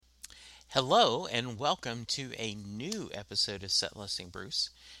Hello, and welcome to a new episode of Set Listing Bruce,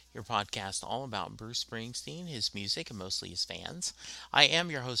 your podcast all about Bruce Springsteen, his music, and mostly his fans. I am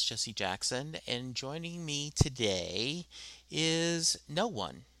your host, Jesse Jackson, and joining me today is no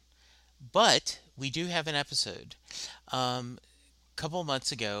one, but we do have an episode. Couple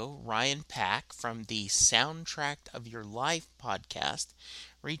months ago, Ryan Pack from the Soundtrack of Your Life podcast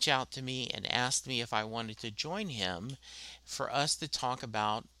reached out to me and asked me if I wanted to join him for us to talk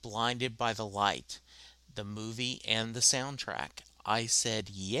about Blinded by the Light, the movie and the soundtrack. I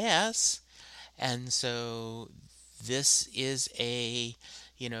said yes, and so this is a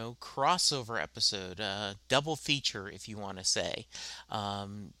crossover episode, a double feature, if you want to say.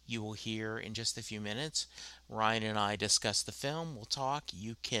 You will hear in just a few minutes. Ryan and I discuss the film. We'll talk.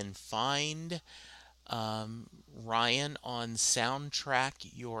 You can find Ryan on Soundtrack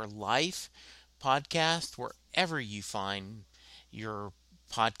Your Life podcast wherever you find your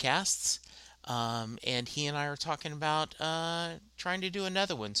podcasts. And he and I are talking about trying to do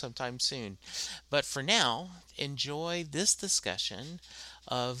another one sometime soon. But for now, enjoy this discussion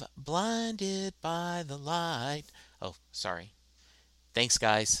of Blinded by the Light. Oh, sorry. Thanks,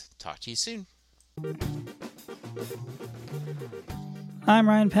 guys. Talk to you soon. I'm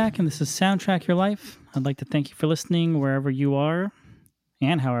Ryan Pack, and this is Soundtrack Your Life. I'd like to thank you for listening wherever you are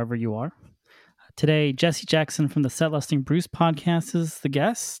and however you are. Today, Jesse Jackson from the Set Listing Bruce podcast is the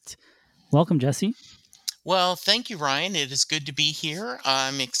guest. Welcome, Jesse. Well, thank you, Ryan. It is good to be here.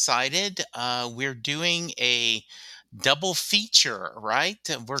 I'm excited. We're doing a double feature, right?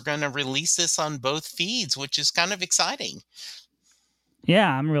 We're going to release this on both feeds, which is kind of exciting.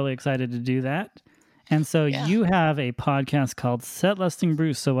 Yeah, I'm really excited to do that. And so Yeah. you have a podcast called Set Listing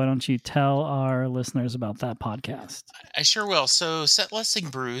Bruce. So why don't you tell our listeners about that podcast? I sure will. So, Set Listing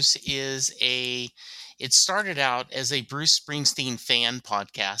Bruce it started out as a Bruce Springsteen fan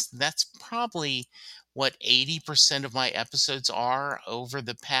podcast. That's probably what 80% of my episodes are. Over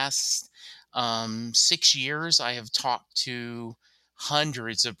the past 6 years, I have talked to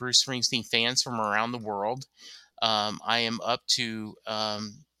hundreds of Bruce Springsteen fans from around the world. I am up to,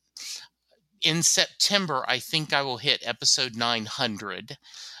 in September, I think I will hit episode 900.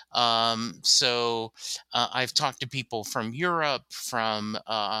 I've talked to people from Europe, from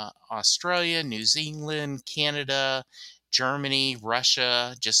Australia, New Zealand, Canada, Germany,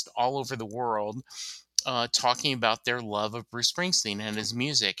 Russia, just all over the world, talking about their love of Bruce Springsteen and his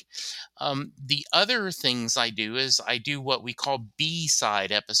music. The other things I do is I do what we call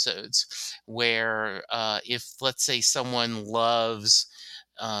B-side episodes, where if, let's say, someone loves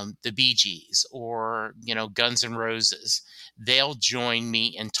the Bee Gees or Guns N' Roses, they'll join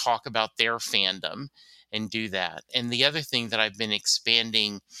me and talk about their fandom and do that. And the other thing that I've been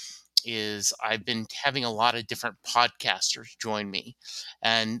expanding is I've been having a lot of different podcasters join me,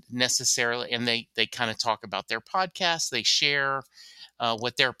 and they kind of talk about their podcasts. They share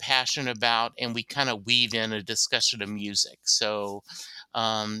what they're passionate about, and we kind of weave in a discussion of music. So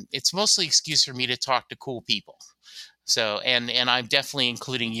it's mostly excuse for me to talk to cool people. So, and I'm definitely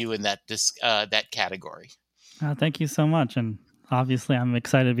including you in that category. Thank you so much. And obviously, I'm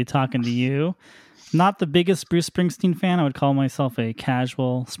excited to be talking to you. Not the biggest Bruce Springsteen fan. I would call myself a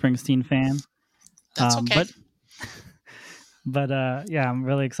casual Springsteen fan. That's okay. Yeah, I'm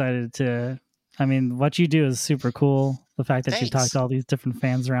really excited to. I mean, what you do is super cool. The fact that you talk Thanks. to all these different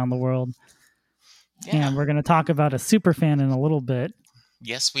fans around the world. Yeah. And we're going to talk about a super fan in a little bit.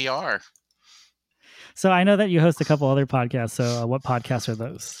 Yes, we are. So I know that you host a couple other podcasts. So what podcasts are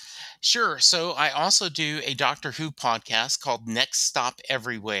those? Sure. So I also do a Doctor Who podcast called Next Stop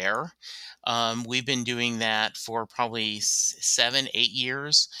Everywhere. We've been doing that for probably 7, 8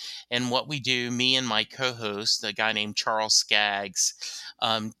 years. And what we do, me and my co-host, a guy named Charles Skaggs,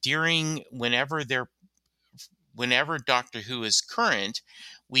 whenever Doctor Who is current,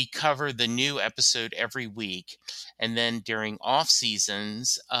 we cover the new episode every week. And then during off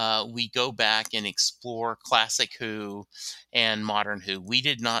seasons, we go back and explore classic Who and modern Who. We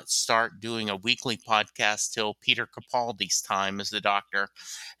did not start doing a weekly podcast till Peter Capaldi's time as the Doctor.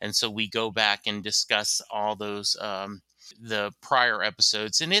 And so we go back and discuss all those, the prior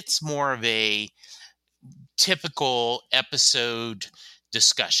episodes. And it's more of a typical episode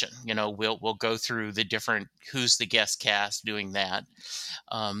discussion. We'll go through the different who's the guest cast, doing that.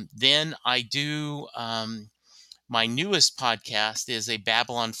 Then I do my newest podcast is a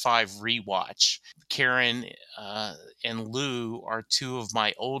Babylon 5 rewatch. Karen and Lou are two of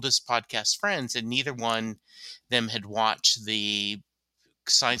my oldest podcast friends, and neither one them had watched the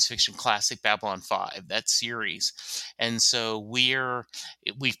science fiction classic Babylon 5, that series. And so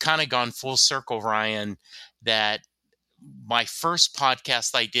we've kind of gone full circle, Ryan, that my first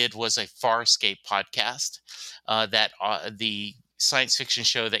podcast I did was a Farscape podcast, that the science fiction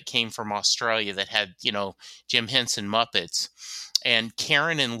show that came from Australia that had, Jim Henson Muppets. And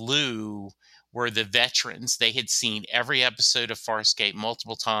Karen and Lou were the veterans. They had seen every episode of Farscape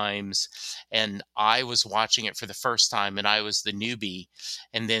multiple times, and I was watching it for the first time, and I was the newbie.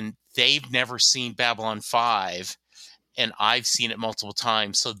 And then they've never seen Babylon 5, and I've seen it multiple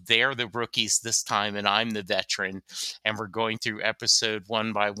times. So they're the rookies this time, and I'm the veteran, and we're going through episode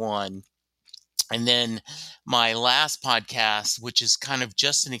one by one. And then my last podcast, which is kind of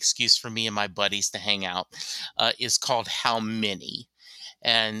just an excuse for me and my buddies to hang out, is called How Many?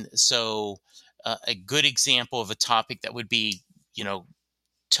 And so a good example of a topic that would be,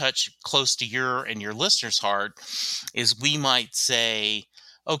 touch close to your and your listeners' heart is we might say,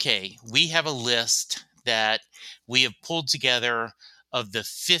 okay, we have a list that we have pulled together of the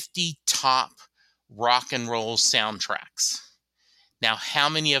 50 top rock and roll soundtracks. Now, how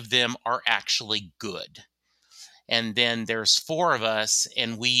many of them are actually good? And then there's 4 of us,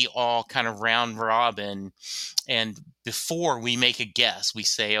 and we all kind of round robin. And before we make a guess, we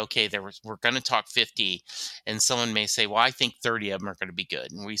say, okay, we're going to talk 50. And someone may say, well, I think 30 of them are going to be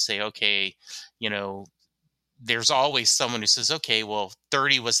good. And we say, okay, there's always someone who says, okay, well,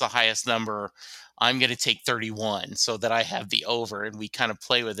 30 was the highest number. I'm going to take 31 so that I have the over. And we kind of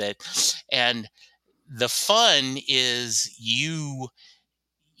play with it. And the fun is you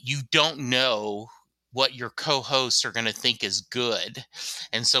don't know what your co-hosts are going to think is good.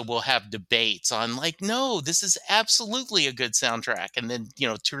 And so we'll have debates on like, no, this is absolutely a good soundtrack. And then,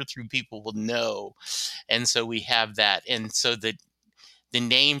 2 or 3 people will know. And so we have that. And so the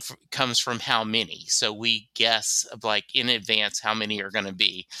name comes from how many. So we guess like in advance how many are going to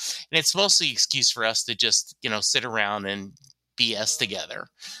be. And it's mostly an excuse for us to just, sit around and BS together.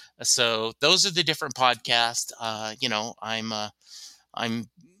 So those are the different podcasts.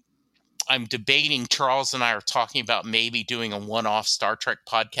 I'm debating. Charles and I are talking about maybe doing a one-off Star Trek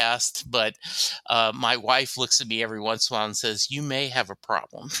podcast, but my wife looks at me every once in a while and says, "You may have a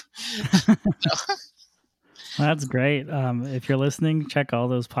problem." That's great. If you're listening, check all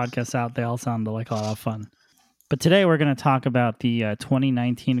those podcasts out. They all sound like a lot of fun. But today we're going to talk about the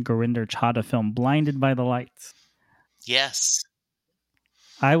 2019 Gurinder Chadha film, Blinded by the Lights. Yes.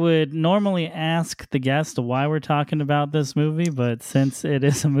 I would normally ask the guest why we're talking about this movie, but since it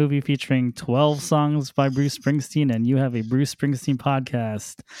is a movie featuring 12 songs by Bruce Springsteen and you have a Bruce Springsteen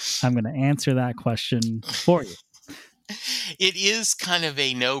podcast, I'm going to answer that question for you. It is kind of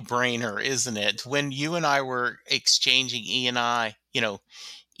a no-brainer, isn't it? When you and I were exchanging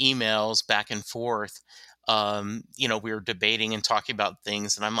emails back and forth, we were debating and talking about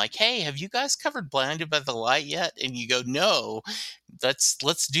things, and I'm like, hey, have you guys covered Blinded by the Light yet? And you go, no,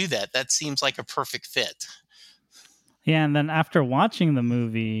 let's do that. That seems like a perfect fit. Yeah, and then after watching the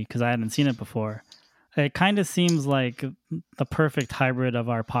movie, because I hadn't seen it before, it kind of seems like the perfect hybrid of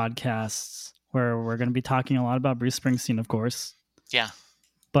our podcasts, where we're going to be talking a lot about Bruce Springsteen, of course. Yeah.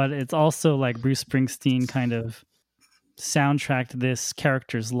 But it's also like Bruce Springsteen kind of soundtracked this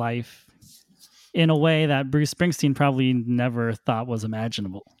character's life in a way that Bruce Springsteen probably never thought was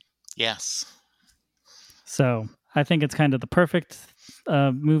imaginable. Yes. So I think it's kind of the perfect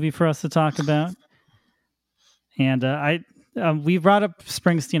movie for us to talk about. And we've brought up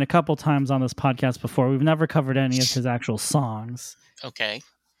Springsteen a couple times on this podcast before. We've never covered any of his actual songs. Okay.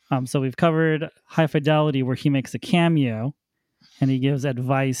 So we've covered High Fidelity, where he makes a cameo and he gives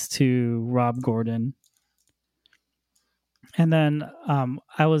advice to Rob Gordon. And then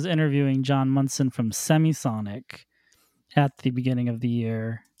I was interviewing John Munson from Semisonic at the beginning of the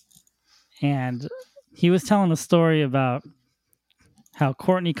year. And he was telling a story about how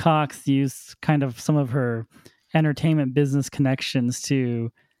Courtney Cox used kind of some of her entertainment business connections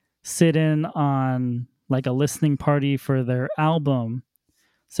to sit in on like a listening party for their album.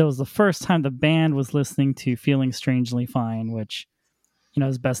 So it was the first time the band was listening to Feeling Strangely Fine, which,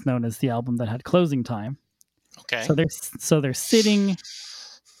 is best known as the album that had Closing Time. Okay. So they're sitting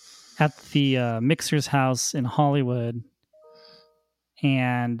at the mixer's house in Hollywood,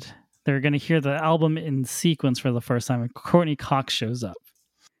 and they're going to hear the album in sequence for the first time, and Courtney Cox shows up.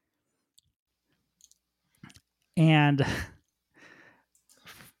 And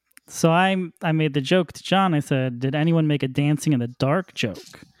so I made the joke to John. I said, did anyone make a Dancing in the Dark joke?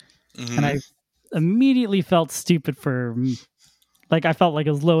 Mm-hmm. And I immediately felt stupid I felt like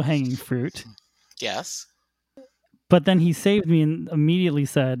it was low-hanging fruit. Yes. But then he saved me and immediately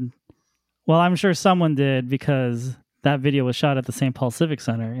said, well, I'm sure someone did, because that video was shot at the St. Paul Civic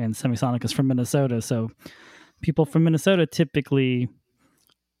Center, and Semisonic is from Minnesota. So people from Minnesota typically,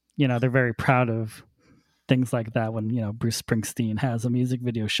 they're very proud of things like that when, Bruce Springsteen has a music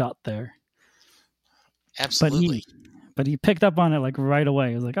video shot there. Absolutely. But he picked up on it like right away.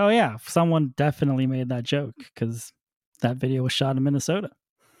 He was like, oh yeah, someone definitely made that joke because that video was shot in Minnesota.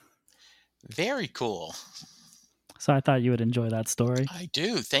 Very cool. So I thought you would enjoy that story. I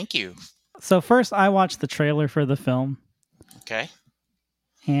do. Thank you. So first I watched the trailer for the film. Okay.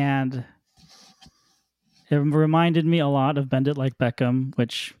 And it reminded me a lot of Bend It Like Beckham,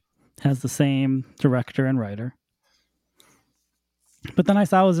 which has the same director and writer. But then I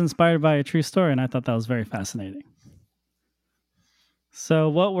saw it was inspired by a true story, and I thought that was very fascinating. So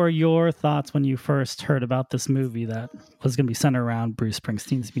what were your thoughts when you first heard about this movie that was going to be centered around Bruce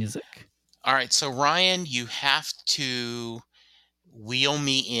Springsteen's music? All right. So, Ryan, you have to wheel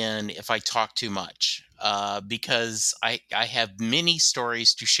me in if I talk too much, because I have many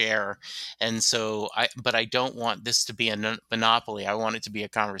stories to share. And so but I don't want this to be a monopoly. I want it to be a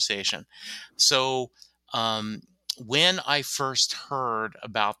conversation. So, when I first heard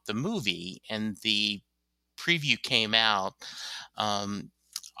about the movie and the preview came out,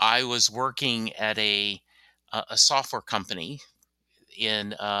 I was working at a software company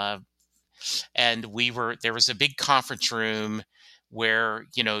in, and there was a big conference room where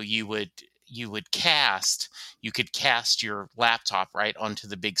you could cast your laptop right onto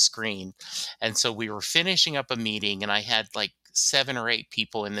the big screen. And so we were finishing up a meeting, and I had like 7 or 8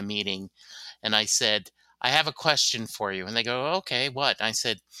 people in the meeting, and I said, I have a question for you. And they go, okay, what? And I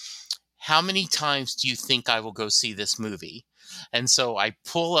said, how many times do you think I will go see this movie? And so I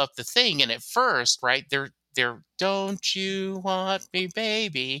pull up the thing, and at first, right, they're don't you want me,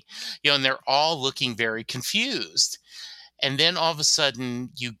 baby? And they're all looking very confused. And then all of a sudden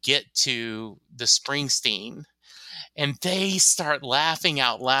you get to the Springsteen, and they start laughing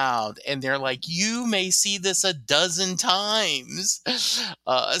out loud, and they're like, you may see this a dozen times.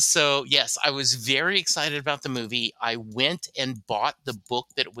 So yes, I was very excited about the movie. I went and bought the book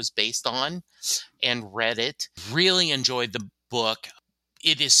that it was based on and read it. Really enjoyed the book.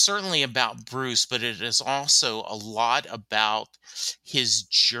 It is certainly about Bruce, but it is also a lot about his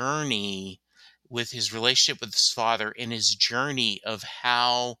journey with his relationship with his father, and his journey of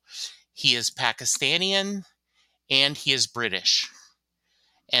how he is Pakistani and he is British.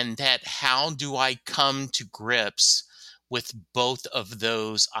 And that how do I come to grips with both of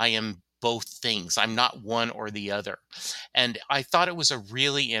those? I am both things. I'm not one or the other. And I thought it was a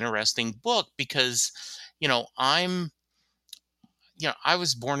really interesting book because, I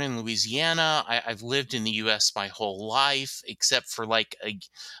was born in Louisiana. I've lived in the U.S. my whole life, except for like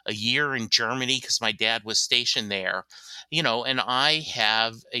a year in Germany because my dad was stationed there, and I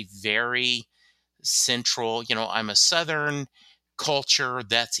have a very central, I'm a Southern culture.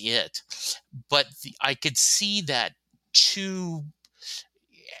 That's it. But I could see that too.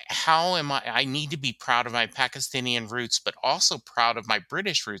 How am I need to be proud of my Pakistani roots, but also proud of my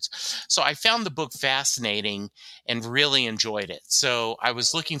British roots. So I found the book fascinating and really enjoyed it. So I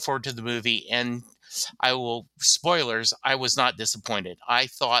was looking forward to the movie, and spoilers, I was not disappointed. I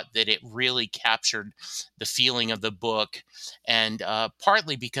thought that it really captured the feeling of the book, and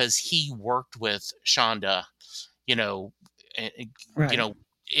partly because he worked with Shonda, Right.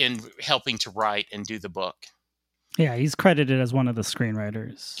 in helping to write and do the book. Yeah, he's credited as one of the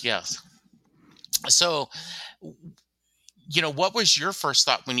screenwriters. Yes. So, what was your first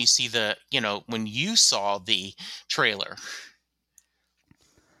thought when you when you saw the trailer?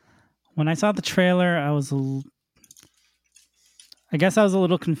 When I saw the trailer, I guess I was a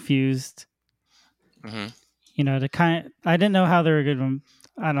little confused. Mm-hmm. I didn't know how they were going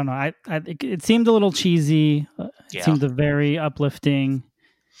to. I don't know. It seemed a little cheesy. It seemed very uplifting.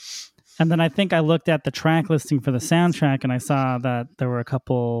 And then I think I looked at the track listing for the soundtrack, and I saw that there were a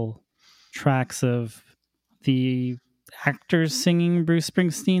couple tracks of the actors singing Bruce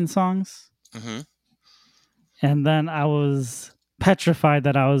Springsteen songs. Mm-hmm. And then I was petrified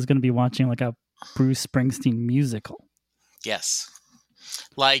that I was going to be watching like a Bruce Springsteen musical. Yes.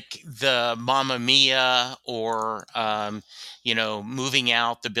 Like the Mamma Mia or, Moving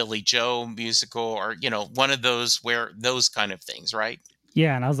Out, the Billy Joe musical, or, one of those kind of things, right?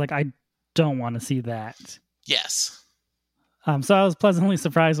 Yeah. And I was like, I don't want to see that. Yes. So I was pleasantly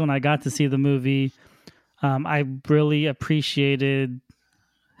surprised when I got to see the movie. I really appreciated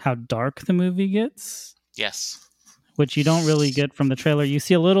how dark the movie gets. Yes. Which you don't really get from the trailer. You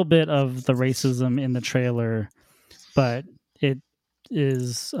see a little bit of the racism in the trailer, but it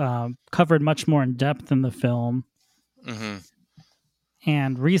is covered much more in depth in the film. Mm-hmm.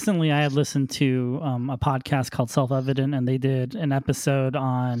 And recently I had listened to a podcast called Self-Evident, and they did an episode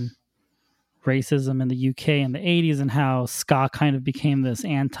on racism in the UK in the 80s and how ska kind of became this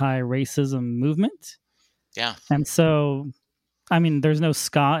anti-racism movement. Yeah. And so, I mean, there's no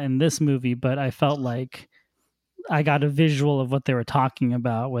ska in this movie, but I felt like I got a visual of what they were talking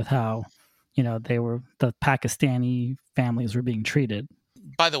about with how, the Pakistani families were being treated.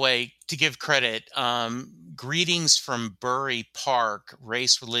 By the way, to give credit, Greetings from Bury Park,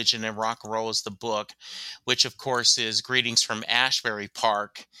 Race, Religion, and Rock and Roll is the book, which of course is Greetings from Ashbury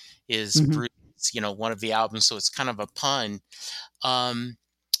Park is Hmm. Bruce, one of the albums. So it's kind of a pun. Um,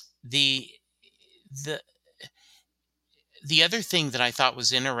 the, the, the other thing that I thought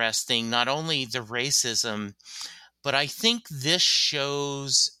was interesting, not only the racism, but I think this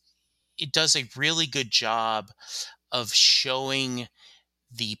shows, it does a really good job of showing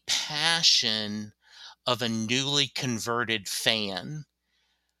the passion of a newly converted fan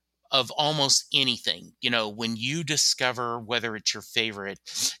of almost anything. When you discover whether it's your favorite,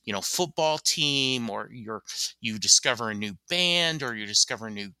 football team, or you discover a new band, or you discover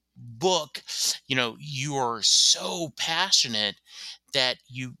a new book, you are so passionate that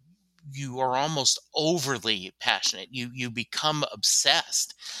you are almost overly passionate. You become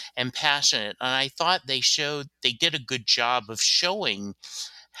obsessed and passionate. And I thought they did a good job of showing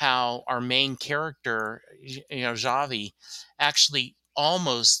how our main character, Javi, actually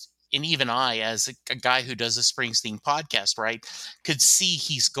almost, and even I, as a guy who does a Springsteen podcast, right, could see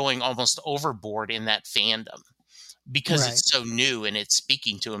he's going almost overboard in that fandom because Right. it's so new and it's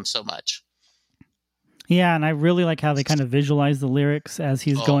speaking to him so much. Yeah, and I really like how they kind of visualize the lyrics as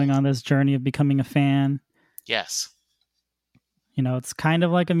he's Oh, going on this journey of becoming a fan. yes. It's kind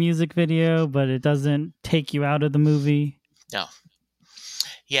of like a music video, but it doesn't take you out of the movie. No.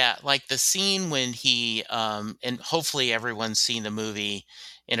 Yeah, like the scene when and hopefully everyone's seen the movie,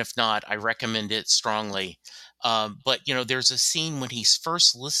 and if not, I recommend it strongly. But there's a scene when he's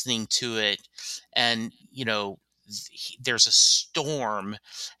first listening to it, and there's a storm,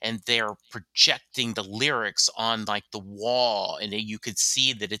 and they're projecting the lyrics on like the wall, and you could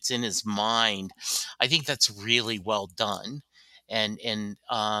see that it's in his mind. I think that's really well done, and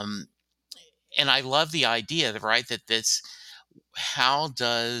I love the idea, right, that this how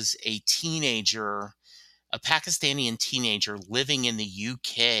does a Pakistani teenager living in the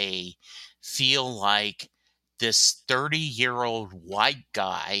UK feel like this 30-year-old white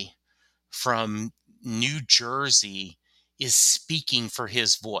guy from New Jersey is speaking for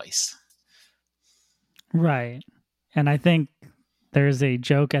his voice? Right. And I think there's a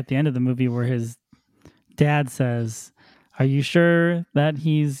joke at the end of the movie where his dad says, "Are you sure that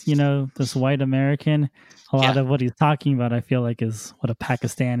he's, this white American?" A Yeah. lot of what he's talking about, I feel like, is what a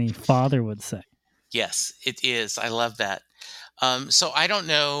Pakistani father would say. Yes, it is. I love that. So I don't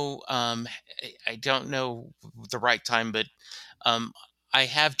know. I don't know the right time, but um, I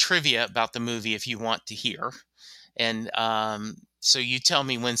have trivia about the movie if you want to hear. And so you tell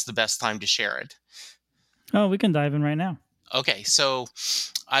me when's the best time to share it. Oh, we can dive in right now. Okay, so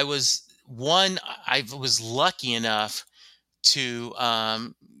I was lucky enough to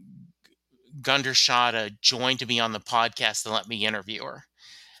Gunder Shada joined me on the podcast and let me interview her,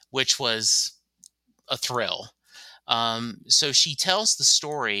 which was a thrill. So she tells the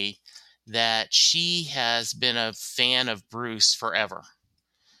story that she has been a fan of Bruce forever.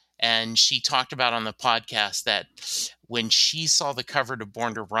 And she talked about on the podcast that when she saw the cover to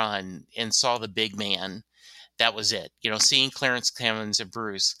Born to Run and saw the big man, that was it, seeing Clarence Clemens and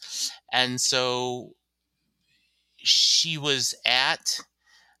Bruce. And so she was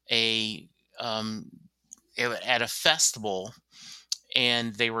a um, at a festival,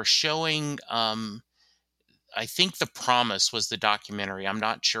 and they were showing I think The Promise was the documentary. I'm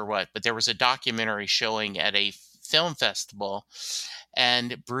not sure what, but there was a documentary showing at a film festival,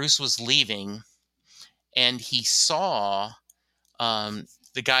 and Bruce was leaving, and he saw um,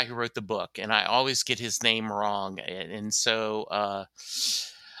 the guy who wrote the book, and I always get his name wrong, and so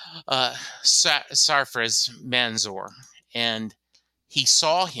Sarfraz Manzoor, and he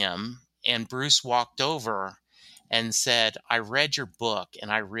saw him, and Bruce walked over and said, "I read your book,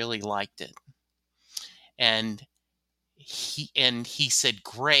 and I really liked it." And he said,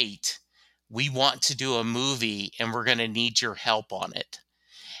 "Great, we want to do a movie, and we're going to need your help on it."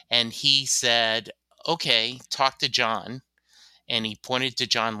 And he said, "Okay, talk to John." And he pointed to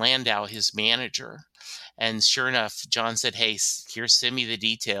John Landau, his manager. And sure enough, John said, "Hey, here, send me the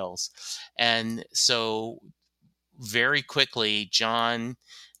details." And so very quickly, John,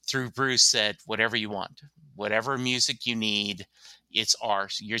 through Bruce, said, "Whatever you want, whatever music you need, it's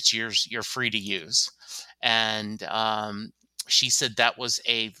ours. It's yours. You're free to use." And she said that was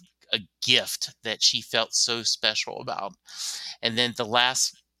a gift that she felt so special about. And then the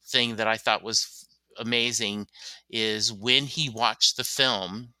last thing that I thought was amazing is when he watched the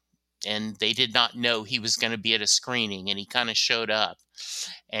film, and they did not know he was going to be at a screening, and he kind of showed up,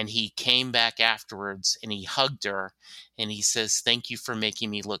 and he came back afterwards and he hugged her and he says, "Thank you for making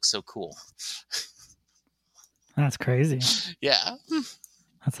me look so cool." That's crazy. Yeah,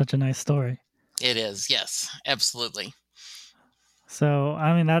 That's such a nice story. it is. Yes, absolutely. So,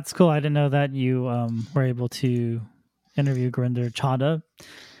 I mean, that's cool. I didn't know that you were able to interview Gurinder Chadha.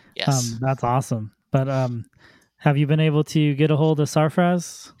 Yes. That's awesome. But have you been able to get a hold of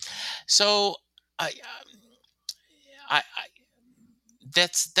Sarfraz? So I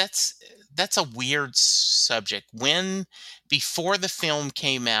that's a weird subject. When before the film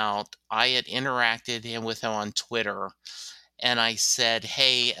came out, I had interacted with him on Twitter, and I said,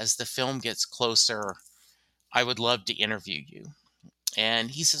 "Hey, as the film gets closer, I would love to interview you."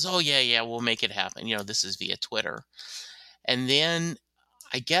 And he says, "Oh yeah, yeah, we'll make it happen." This is via Twitter. And then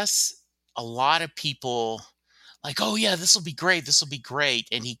I guess a lot of people like, "Oh yeah, this will be great. This will be great."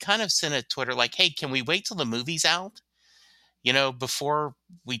 And he kind of sent a Twitter like, "Hey, can we wait till the movie's out? Before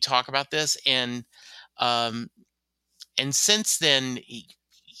we talk about this." Um and since then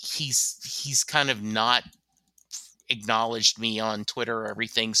he's kind of not acknowledged me on Twitter or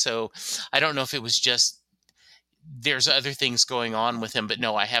everything. So I don't know if it was just there's other things going on with him, but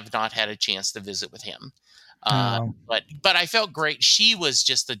no, I have not had a chance to visit with him. Oh, But I felt great. She was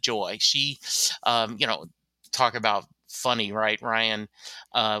just a joy. She, talk about funny, right, Ryan?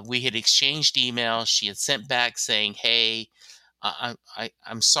 We had exchanged emails. She had sent back saying, "Hey,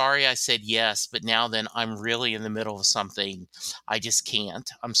 I'm sorry I said yes, but now then I'm really in the middle of something. I just can't.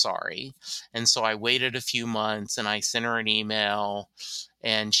 I'm sorry." And so I waited a few months and I sent her an email,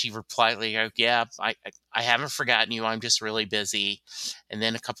 and she replied like, "Yeah, I haven't forgotten you. I'm just really busy." And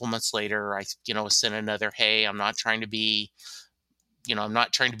then a couple months later, I sent another, "Hey, I'm not trying to be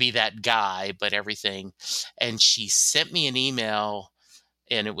that guy, but everything." And she sent me an email,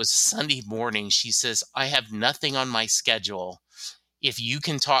 and it was Sunday morning. She says, "I have nothing on my schedule. If you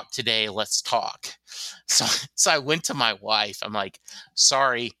can talk today, let's talk." So, so I went to my wife. I'm like,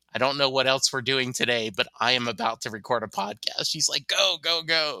 "Sorry, I don't know what else we're doing today, but I am about to record a podcast." She's like, "Go, go,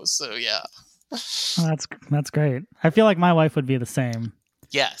 go." So yeah. that's great. I feel like my wife would be the same.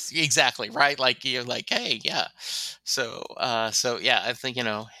 Yes, exactly. Right. Like you're like, "Hey, yeah." So yeah, I think,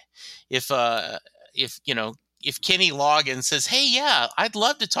 if, if Kenny Loggins says, "Hey, yeah, I'd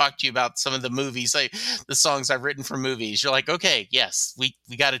love to talk to you about some of the movies, like the songs I've written for movies." You're like, "Okay, yes, we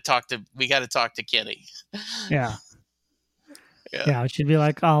got to talk to Kenny." Yeah. Yeah. Yeah. She'd be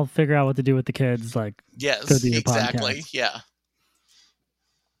like, I'll figure out what to do with the kids. Like, go Yes, do your exactly. podcast. Yeah.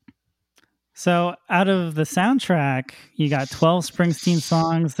 So, out of the soundtrack, you got 12 Springsteen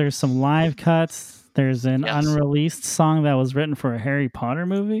songs. There's some live cuts. There's an Yes. unreleased song that was written for a Harry Potter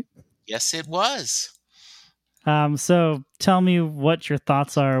movie. Yes, it was. So, tell me what your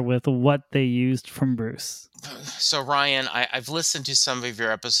thoughts are with what they used from Bruce. So Ryan, I've listened to some of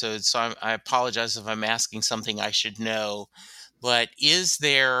your episodes, so I apologize if I'm asking something I should know. But is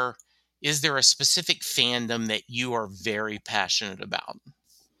there a specific fandom that you are very passionate about?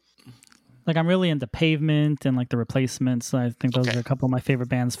 Like, I'm really into Pavement and like the Replacements. I think those Okay. are a couple of my favorite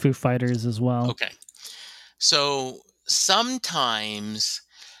bands. Foo Fighters as well. Okay. So sometimes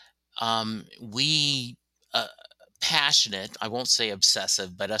we passionate, I won't say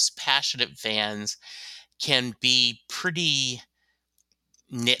obsessive, but us passionate fans can be pretty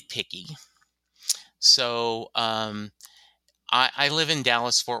nitpicky. So I live in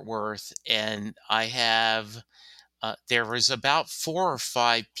Dallas Fort Worth, and I have there was about 4 or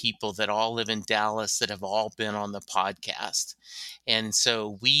 5 people that all live in Dallas that have all been on the podcast. And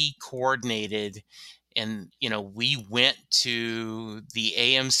so we coordinated, and we went to the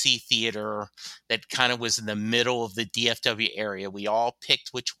AMC theater that kind of was in the middle of the DFW area. We all picked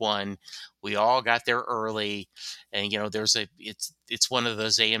which one. We all got there early, and it's one of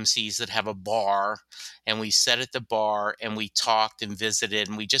those AMCs that have a bar, and we sat at the bar and we talked and visited,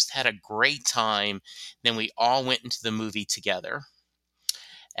 and we just had a great time. Then we all went into the movie together.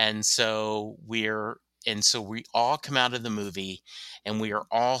 And so we all come out of the movie and we are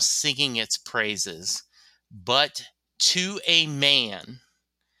all singing its praises. But to a man,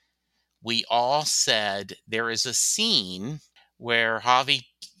 we all said there is a scene where Javi,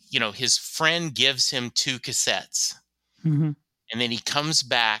 his friend gives him 2 cassettes. Mm-hmm. And then he comes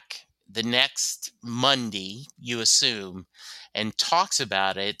back the next Monday, you assume, and talks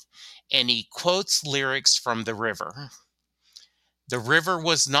about it. And he quotes lyrics from The River. The River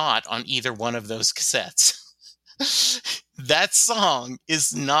was not on either one of those cassettes. That song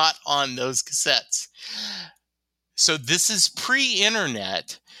is not on those cassettes. So this is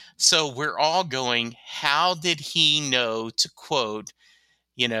pre-internet. So we're all going, how did he know to quote,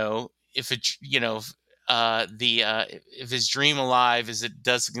 if it, if his dream alive is it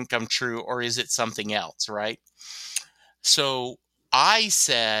doesn't come true, or is it something else, right? So I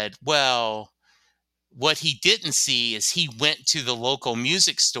said, well, what he didn't see is he went to the local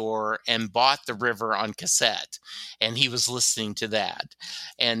music store and bought The River on cassette, and he was listening to that.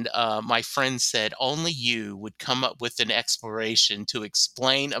 And my friend said, only you would come up with an explanation to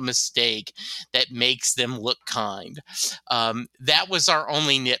explain a mistake that makes them look kind. That was our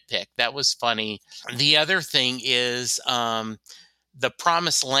only nitpick. That was funny. The other thing is, The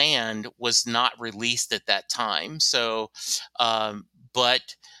Promised Land was not released at that time. So, but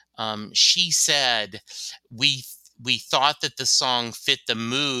she said we we thought that the song fit the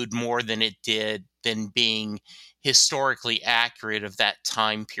mood more than it did than being historically accurate of that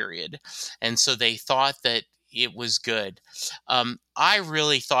time period, and so they thought that it was good. I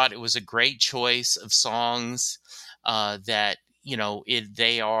really thought it was a great choice of songs. That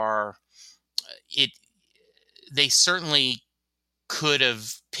they are it. They certainly could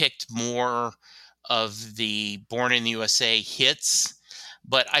have picked more of the Born in the USA hits,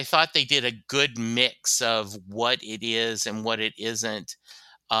 but I thought they did a good mix of what it is and what it isn't.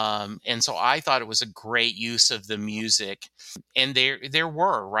 And so I thought it was a great use of the music. And there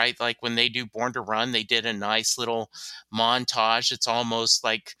were, right? Like when they do Born to Run, they did a nice little montage. It's almost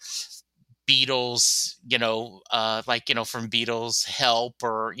like Beatles, from Beatles Help,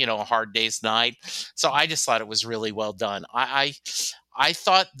 or, A Hard Day's Night. So I just thought it was really well done. I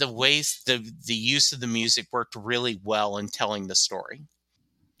thought the use of the music worked really well in telling the story.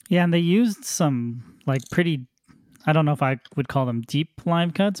 Yeah, and they used some like pretty, I don't know if I would call them deep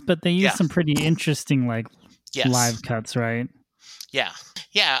live cuts, but they used Yeah. some pretty interesting like Yes. live cuts, right? Yeah.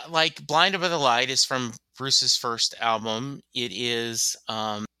 Yeah, like Blinded by the Light is from Bruce's first album. It is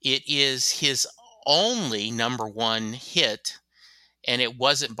his only number one hit, and it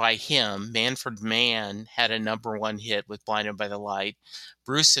wasn't by him. Manfred Mann had a number one hit with Blinded by the Light.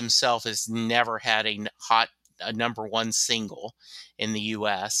 Bruce himself has never had a number one single in the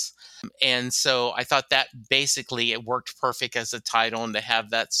US. And so I thought that basically it worked perfect as a title, and to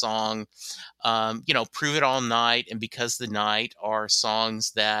have that song, Prove It All Night and Because the Night are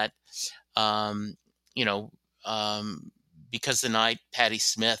songs that, you know, Because the Night, Patti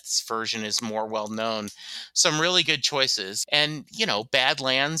Smith's version is more well known. Some really good choices. And,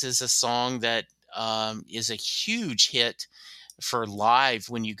 Badlands is a song that is a huge hit for live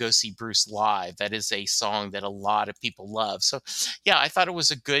when you go see Bruce live. That is a song that a lot of people love. So, yeah, I thought it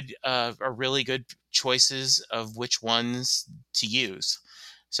was a really good choices of which ones to use.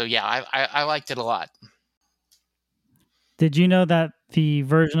 So, yeah, I liked it a lot. Did you know that the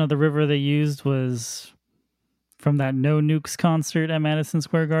version of The River they used was from that No Nukes concert at Madison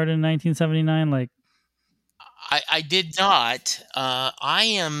Square Garden in 1979? Like, I did not.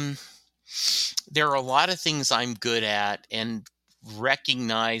 There are a lot of things I'm good at, and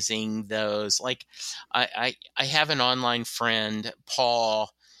recognizing those. Like, I have an online friend, Paul,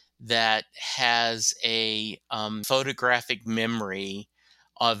 that has a photographic memory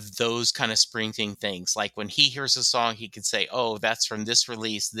of those kind of Springsteen things. Like when he hears a song, he could say, "Oh, that's from this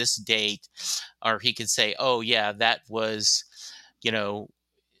release, this date," or he could say, "Oh, yeah, that was,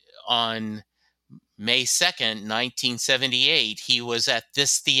 on May 2nd, 1978, he was at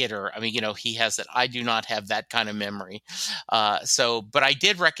this theater." I mean, he has that. I do not have that kind of memory. But I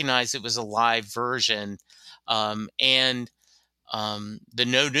did recognize it was a live version. And the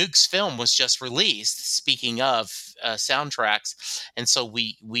No Nukes film was just released. Speaking of soundtracks, and so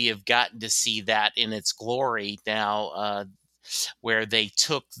we have gotten to see that in its glory now, where they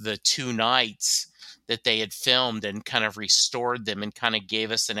took the two nights that they had filmed and kind of restored them and kind of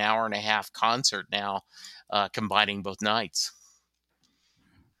gave us an hour and a half concert now, combining both nights.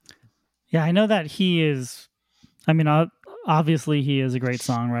 yeah, I know that he is. I mean, obviously, he is a great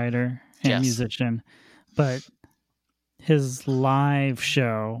songwriter and Yes. musician, but his live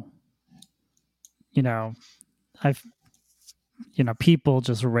show, I've, people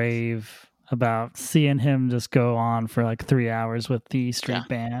just rave about seeing him just go on for like 3 hours with the street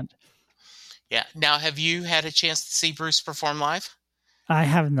band. Yeah. Now, have you had a chance to see Bruce perform live? I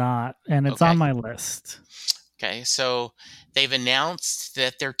have not, and it's on my list. Okay, so they've announced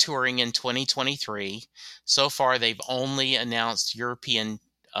that they're touring in 2023. So far, they've only announced European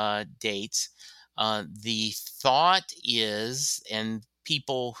dates. The thought is, and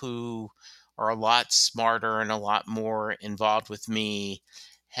people who are a lot smarter and a lot more involved with me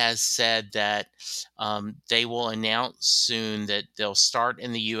has said that they will announce soon that they'll start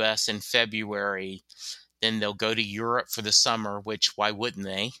in the US in February, Then they'll go to Europe for the summer, which why wouldn't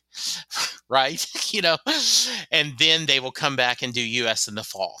they? Right? And then they will come back and do US in the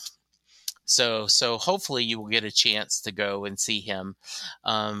fall. So hopefully you will get a chance to go and see him.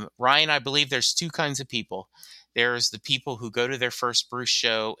 Ryan, I believe there's two kinds of people. There's the people who go to their first Bruce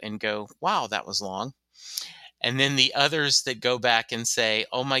show and go, wow, that was long. And then the others that go back and say,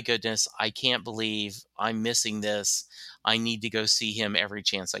 oh my goodness, I can't believe I'm missing this. I need to go see him every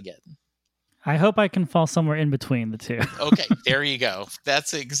chance I get. I hope I can fall somewhere in between the two. Okay, there you go.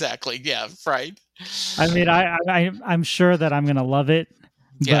 That's exactly, yeah, right. I mean, I'm sure that I'm going to love it,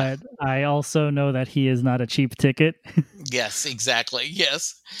 Yeah. but I also know that he is not a cheap ticket. Yes, exactly.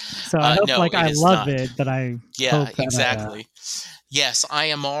 Yes. So I hope, No, it I is love not. it, but I Yeah, hope that exactly. Yes, I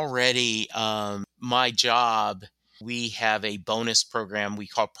am already, my job, we have a bonus program we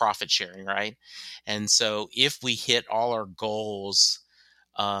call profit sharing, right? And so if we hit all our goals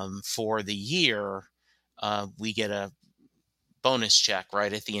for the year, we get a bonus check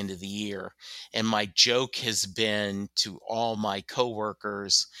right at the end of the year. And my joke has been to all my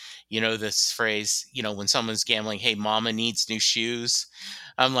coworkers, this phrase, when someone's gambling, hey, mama needs new shoes.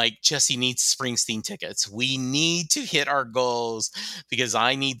 I'm like, Jesse needs Springsteen tickets. We need to hit our goals because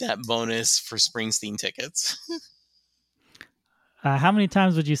I need that bonus for Springsteen tickets. how many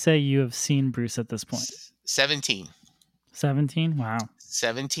times would you say you have seen Bruce at this point? 17. 17? Wow.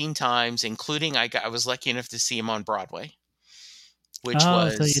 17 times, including I was lucky enough to see him on Broadway, which so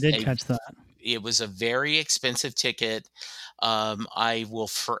you did was catch that. it was a very expensive ticket. I will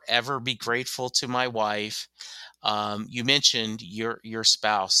forever be grateful to my wife. You mentioned your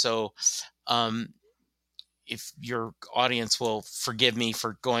spouse, so if your audience will forgive me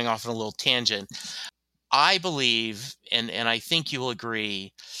for going off on a little tangent, I believe, and I think you will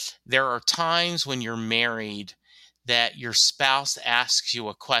agree, there are times when you're married that your spouse asks you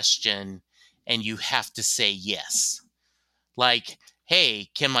a question and you have to say yes. Like, hey,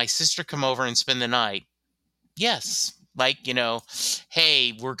 can my sister come over and spend the night? Yes. Like,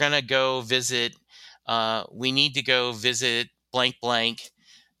 hey, we're going to go visit, we need to go visit blank blank.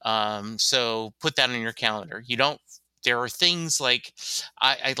 So put that on your calendar. There are things like,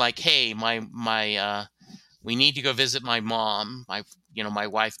 I like, hey, we need to go visit my mom. My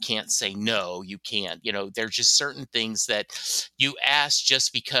wife can't say no, you can't. There's just certain things that you ask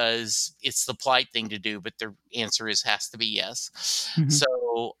just because it's the polite thing to do, but the answer has to be yes. Mhm.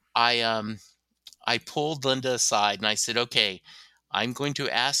 So I pulled Linda aside and I said, okay, I'm going to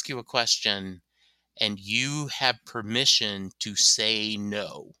ask you a question and you have permission to say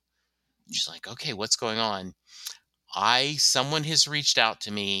no. She's like, okay, what's going on? Someone has reached out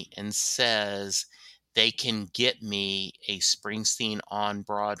to me and says they can get me a Springsteen on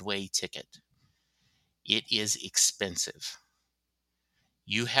Broadway ticket. It is expensive.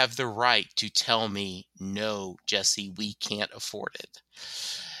 You have the right to tell me, no, Jesse, we can't afford it.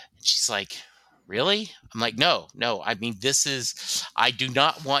 And she's like, really? I'm like, no. I mean, I do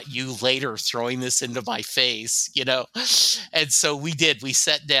not want you later throwing this into my face, And so we did. We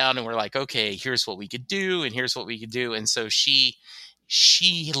sat down and we're like, okay, here's what we could do. And here's what we could do. And so she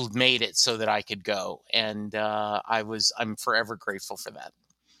made it so that I could go. And I'm forever grateful for that.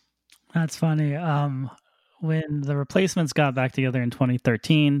 That's funny. When the Replacements got back together in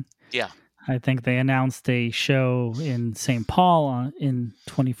 2013, yeah, I think they announced a show in St. Paul in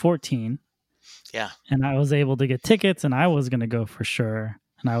 2014. Yeah. And I was able to get tickets and I was going to go for sure.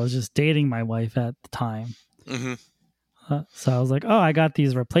 And I was just dating my wife at the time. Mm-hmm. So I was like, oh, I got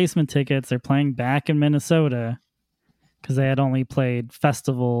these Replacement tickets. They're playing back in Minnesota because they had only played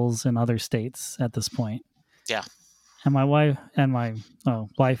festivals in other states at this point. Yeah. And my wife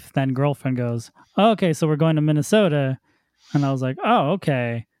wife, then girlfriend goes, oh, okay, so we're going to Minnesota. And I was like, oh,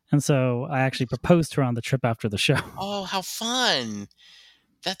 okay. And so I actually proposed to her on the trip after the show. Oh, how fun.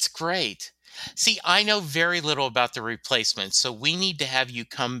 That's great. See, I know very little about the Replacements, so we need to have you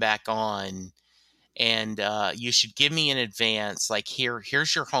come back on and you should give me in advance, like,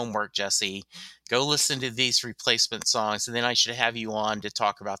 here's your homework, Jesse. Go listen to these Replacement songs, and then I should have you on to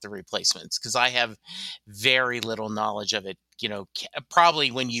talk about the Replacements because I have very little knowledge of it.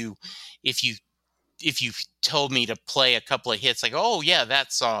 Probably if you told me to play a couple of hits, like, oh yeah,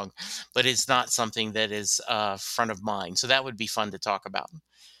 that song, but it's not something that is front of mind. So that would be fun to talk about.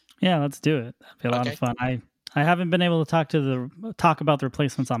 Yeah, let's do it. That'd be a lot of fun. I haven't been able to talk about the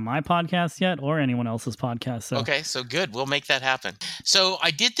Replacements on my podcast yet or anyone else's podcast. So. Okay, so good. We'll make that happen. So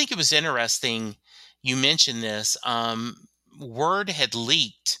I did think it was interesting you mentioned this. Word had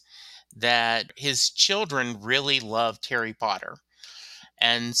leaked that his children really loved Harry Potter.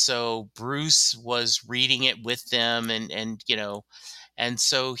 And so Bruce was reading it with them and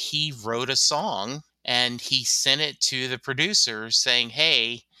so he wrote a song and he sent it to the producers saying,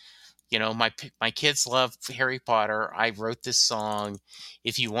 "Hey, my kids love Harry Potter. I wrote this song.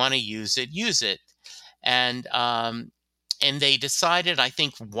 If you want to use it, use it." And they decided, I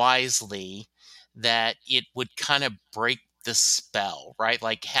think wisely, that it would kind of break the spell, right?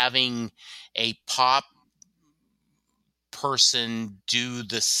 Like having a pop person do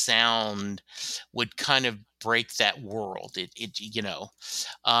the sound would kind of break that world.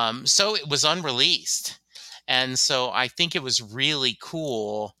 So it was unreleased. And so I think it was really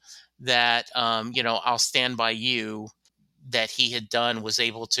cool that, I'll Stand By You, that he had done, was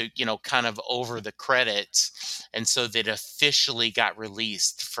able to, kind of over the credits. And so that officially got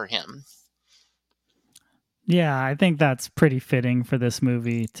released for him. Yeah, I think that's pretty fitting for this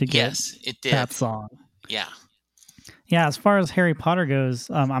movie to get Yes, it did. that song. Yeah. Yeah, as far as Harry Potter goes,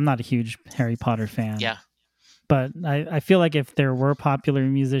 I'm not a huge Harry Potter fan. Yeah. But I feel like if there were popular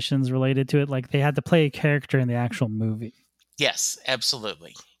musicians related to it, like they had to play a character in the actual movie. Yes,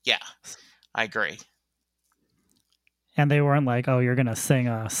 absolutely. Yeah, I agree. And they weren't like, oh, you're going to sing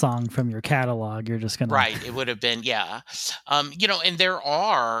a song from your catalog. You're just going to. Right. It would have been, yeah. And there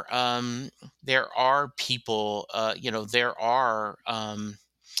are people, there are,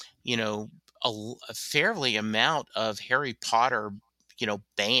 a fairly amount of Harry Potter,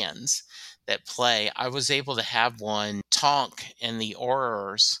 bands that play. I was able to have one, Tonk and the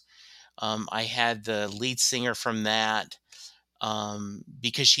Aurors. I had the lead singer from that,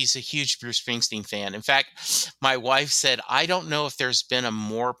 because she's a huge Bruce Springsteen fan. In fact, my wife said, "I don't know if there's been a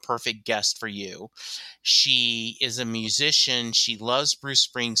more perfect guest for you." She is a musician. She loves Bruce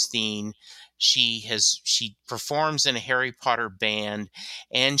Springsteen. She performs in a Harry Potter band,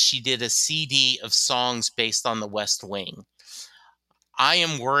 and she did a CD of songs based on the West Wing. I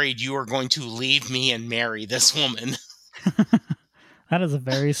am worried you are going to leave me and marry this woman. That is a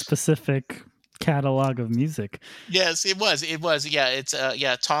very specific catalog of music. Yes, it was. It was. Yeah, it's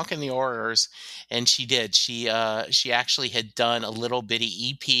Tonk and the Aurors, and she did. She actually had done a little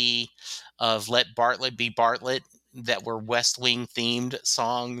bitty EP of Let Bartlett Be Bartlett that were West Wing themed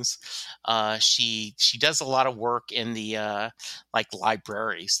songs. She does a lot of work in the like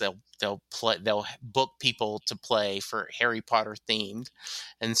libraries. They'll book people to play for Harry Potter themed,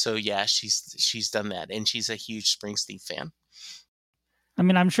 and so yeah, she's done that, and she's a huge Springsteen fan. I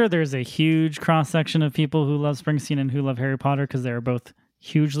mean, I'm sure there's a huge cross section of people who love Springsteen and who love Harry Potter because they're both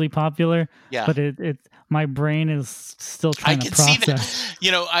hugely popular. Yeah. But my brain is still I trying to can see process.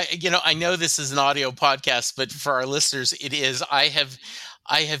 that. I know this is an audio podcast, but for our listeners, it is. I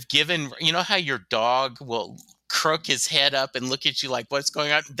have given. You know how your dog will crook his head up and look at you like, "What's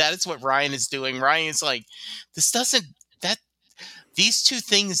going on?" That is what Ryan is doing. Ryan is like, "This doesn't. That These two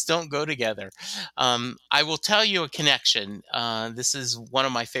things don't go together." I will tell you a connection. This is one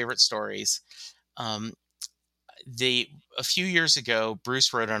of my favorite stories. Um, a few years ago,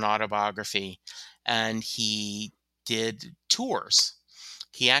 Bruce wrote an autobiography, and he did tours.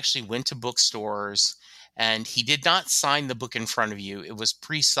 He actually went to bookstores, and he did not sign the book in front of you. It was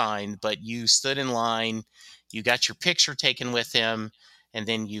pre-signed, but you stood in line, you got your picture taken with him, and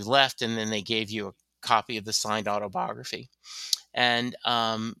then you left, and then they gave you a copy of the signed autobiography. And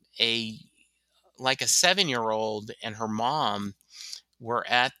a 7-year-old and her mom were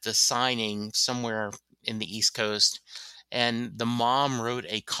at the signing somewhere in the East Coast, and the mom wrote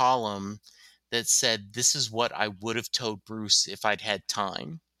a column that said, "This is what I would have told Bruce if I'd had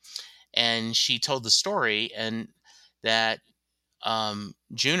time." And she told the story, and that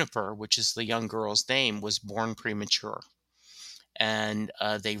Juniper, which is the young girl's name, was born premature. And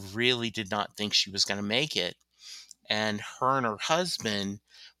they really did not think she was going to make it. And her husband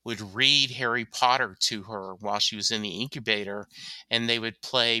would read Harry Potter to her while she was in the incubator, and they would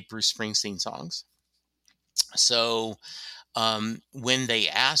play Bruce Springsteen songs. So when they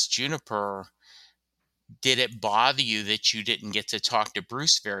asked Juniper, "Did it bother you that you didn't get to talk to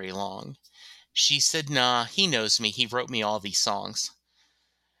Bruce very long?" She said, "Nah, he knows me. He wrote me all these songs."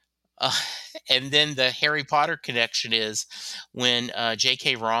 Uh, and then the Harry Potter connection is when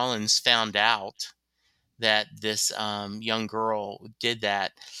J.K. Rowling found out that this young girl did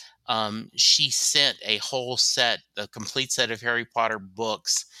that. She sent a complete set of Harry Potter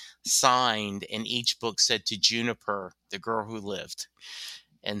books signed, and each book said "To Juniper, the girl who lived,"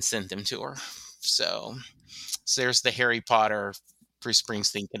 and sent them to her. So there's the Harry Potter Bruce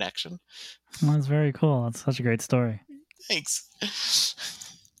Springsteen connection. Well, that's very cool. That's such a great story. Thanks.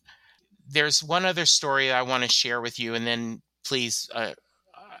 There's one other story I want to share with you, and then please, I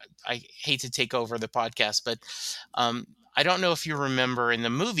hate to take over the podcast, but I don't know if you remember, in the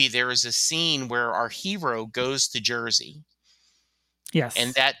movie, there is a scene where our hero goes to Jersey. Yes.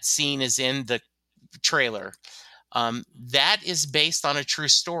 And that scene is in the trailer. That is based on a true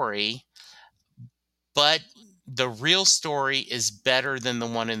story, but the real story is better than the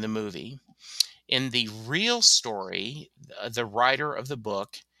one in the movie. In the real story, the writer of the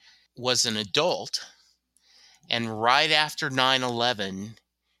book was an adult, and right after 9/11,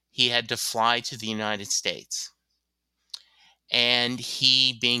 he had to fly to the United States. And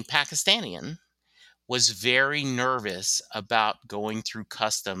he, being Pakistani, was very nervous about going through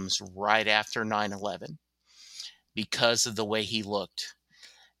customs right after 9/11 because of the way he looked.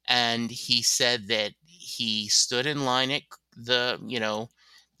 And he said that he stood in line at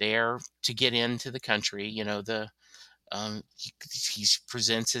there to get into the country. He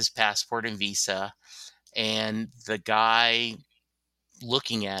presents his passport and visa, and the guy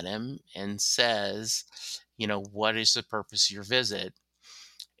looking at him and says, what is the purpose of your visit?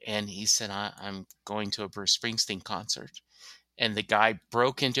 And he said, I'm going to a Bruce Springsteen concert. And the guy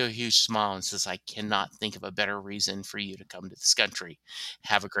broke into a huge smile and says, I cannot think of a better reason for you to come to this country.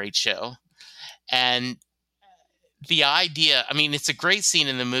 Have a great show. And the idea, I mean, it's a great scene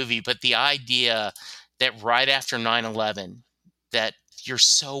in the movie, but the idea that right after 9/11, that you're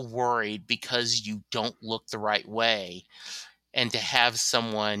so worried because you don't look the right way, and to have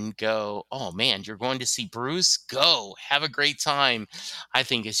someone go, oh man, you're going to see Bruce? Go, have a great time. I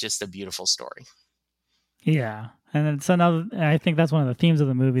think it's just a beautiful story. Yeah. And it's I think that's one of the themes of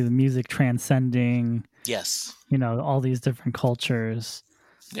the movie, the music transcending, yes, all these different cultures.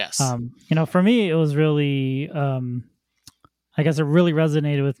 Yes. For me, it was really, I guess it really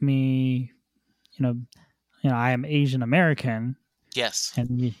resonated with me. I am Asian American. Yes.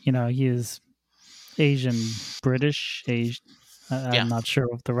 And, he is Asian British. I'm not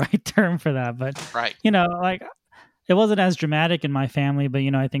sure of the right term for that, but, right. It wasn't as dramatic in my family, but,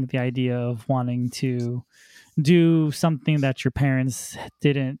 I think the idea of wanting to do something that your parents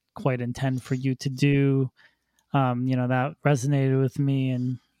didn't quite intend for you to do, that resonated with me.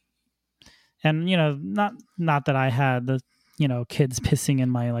 And not that I had the kids pissing in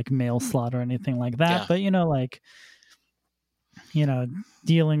my mail slot or anything like that, but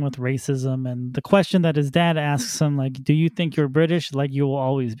dealing with racism and the question that his dad asks him, do you think you're British? You will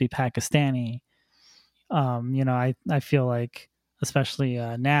always be Pakistani. I feel like, especially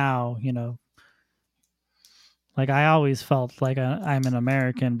now, I always felt like I'm an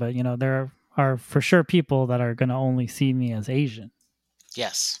American, but there are for sure people that are going to only see me as Asian.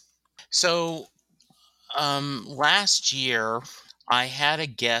 Yes. So last year I had a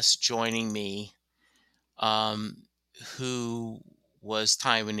guest joining me who was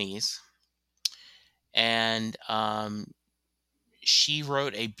Taiwanese, and she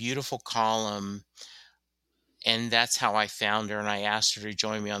wrote a beautiful column, and that's how I found her, and I asked her to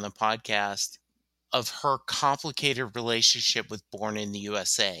join me on the podcast, of her complicated relationship with Born in the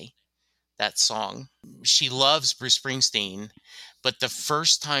USA, that song. She loves Bruce Springsteen, but the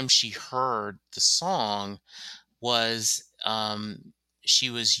first time she heard the song was she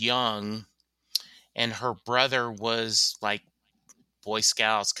was young, and her brother was like Boy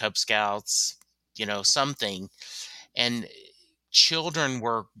Scouts, Cub Scouts, something. And children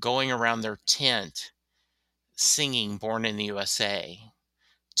were going around their tent singing Born in the USA,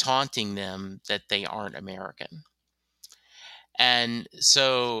 taunting them that they aren't American. And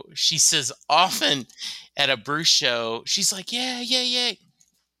so she says often at a Bruce show, she's like, yeah.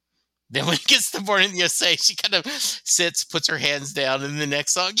 Then when it gets to Born in the USA, she kind of sits, puts her hands down, and the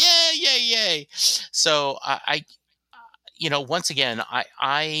next song, yay. So I once again,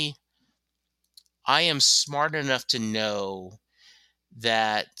 I am smart enough to know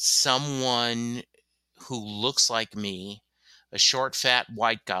that someone who looks like me, a short, fat,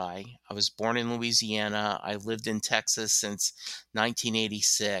 white guy. I was born in Louisiana. I lived in Texas since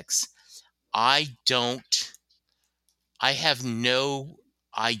 1986. I have no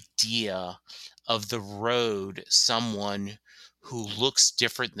idea of the road someone who looks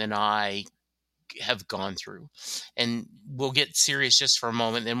different than I have gone through. And we'll get serious just for a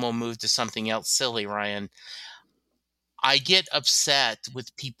moment, then we'll move to something else silly, Ryan. I get upset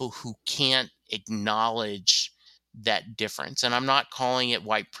with people who can't acknowledge that difference. And I'm not calling it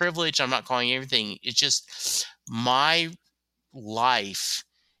white privilege. I'm not calling it everything. It's just my life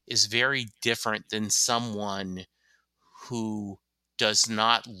is very different than someone who does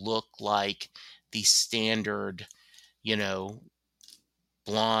not look like the standard,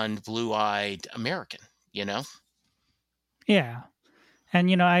 blonde, blue-eyed American, Yeah.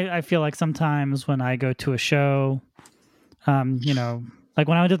 And, I feel like sometimes when I go to a show, like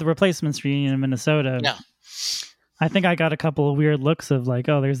when I went to the Replacements reunion in Minnesota, I think I got a couple of weird looks of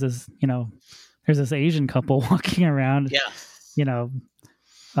there's this Asian couple walking around. Yeah.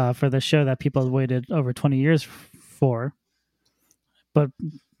 for the show that people had waited over 20 years for. But,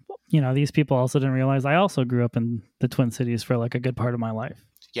 these people also didn't realize I also grew up in the Twin Cities for like a good part of my life.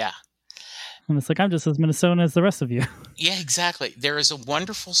 Yeah. And it's like, I'm just as Minnesotan as the rest of you. Yeah, exactly. There is a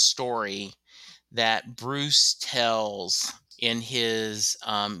wonderful story that Bruce tells in his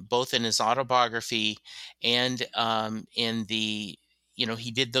both in his autobiography and in the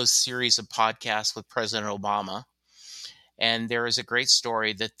he did those series of podcasts with President Obama, and there is a great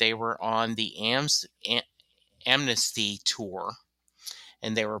story that they were on the Amnesty tour,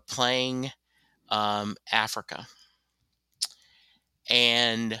 and they were playing Africa,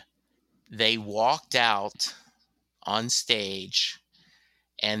 and they walked out on stage,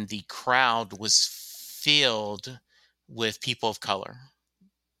 and the crowd was filled with people of color,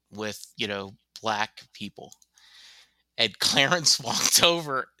 with black people. And Clarence walked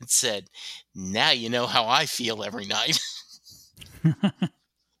over and said, "Now you know how I feel every night."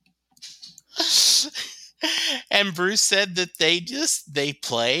 And Bruce said that they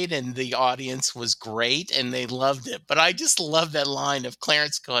played and the audience was great and they loved it. But I just love that line of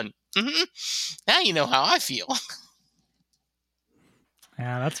Clarence going, "Now you know how I feel."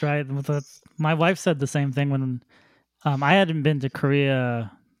 Yeah, that's right. My wife said the same thing when I hadn't been to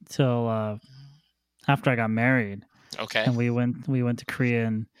Korea till after I got married. Okay. And we went to Korea,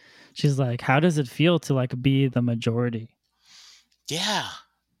 and she's like, "How does it feel to like be the majority?" Yeah.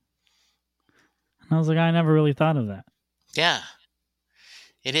 And I was like, I never really thought of that. Yeah.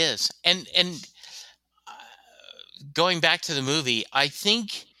 It is. And going back to the movie, I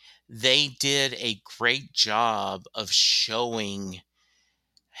think they did a great job of showing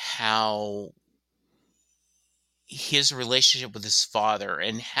how his relationship with his father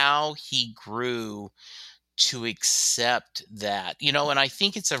and how he grew to accept that. And I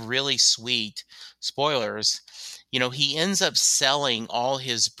think it's a really sweet, spoilers, he ends up selling all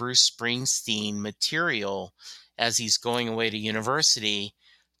his Bruce Springsteen material as he's going away to university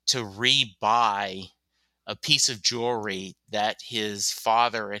to rebuy a piece of jewelry that his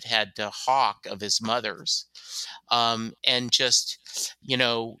father had to hawk of his mother's. And just,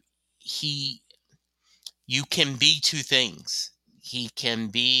 you can be two things. He can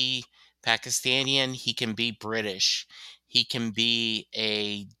be Pakistani, he can be British, he can be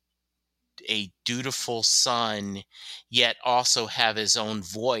a dutiful son, yet also have his own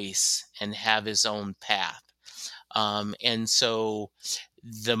voice and have his own path. And so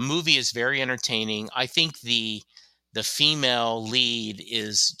the movie is very entertaining. I think the female lead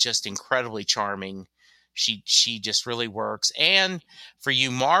is just incredibly charming. She just really works. And for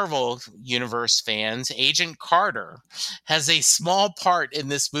you Marvel Universe fans, Agent Carter has a small part in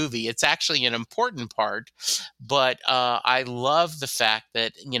this movie. It's actually an important part, but I love the fact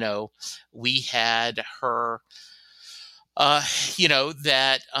that we had her.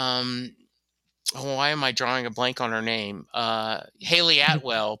 That. Why am I drawing a blank on her name? Haley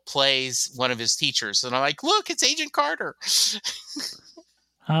Atwell plays one of his teachers, and I'm like, look, it's Agent Carter.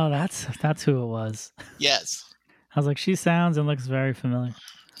 Oh, that's who it was. Yes. I was like, she sounds and looks very familiar.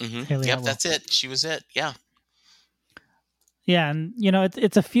 Mm-hmm. Yep, that's it. She was it. Yeah. Yeah, and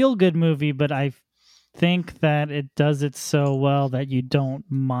it's a feel good movie, but I think that it does it so well that you don't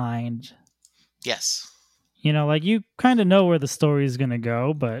mind. Yes. Like you kind of know where the story is going to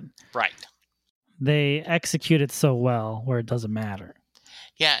go, but right. They execute it so well where it doesn't matter.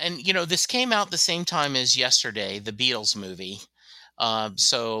 Yeah, and this came out the same time as Yesterday, the Beatles movie.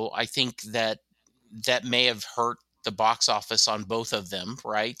 So I think that may have hurt the box office on both of them,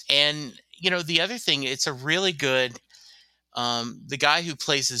 right? And the other thing, it's a really good. The guy who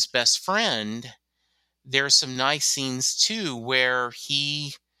plays his best friend, there's some nice scenes too where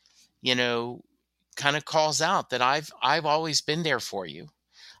he, kind of calls out that I've always been there for you.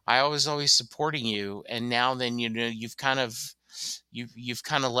 I was always supporting you, and now then you've kind of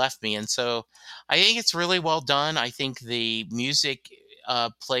left me. And so I think it's really well done. I think the music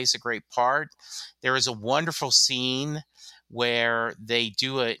plays a great part. There is a wonderful scene where they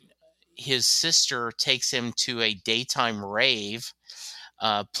do it. His sister takes him to a daytime rave,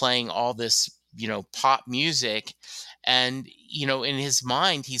 playing all this pop music, and in his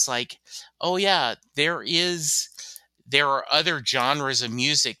mind he's like, oh yeah, there are other genres of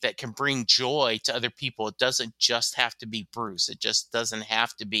music that can bring joy to other people. It doesn't just have to be Bruce. It just doesn't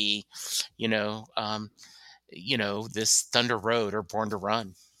have to be, this Thunder Road or Born to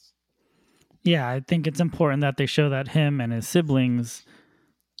Run. Yeah, I think it's important that they show that him and his siblings,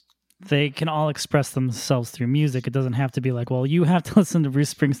 they can all express themselves through music. It doesn't have to be like, well, you have to listen to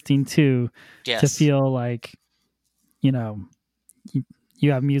Bruce Springsteen too to feel like, you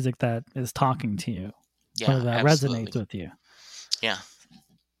have music that is talking to you. Yeah, or that absolutely. resonates with you. Yeah.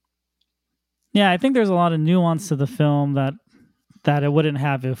 Yeah, I think there's a lot of nuance to the film that it wouldn't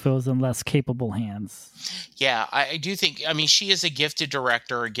have if it was in less capable hands. Yeah, I do think. I mean, she is a gifted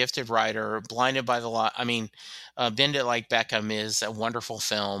director, a gifted writer. Blinded by the Light. I mean, Bend It Like Beckham is a wonderful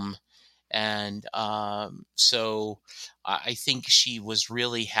film, and so I think she was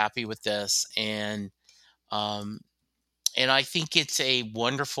really happy with this, um, and I think it's a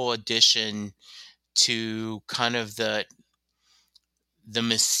wonderful addition to kind of the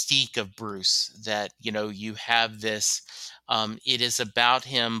mystique of Bruce, that you have this, it is about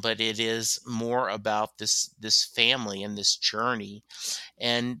him, but it is more about this family and this journey.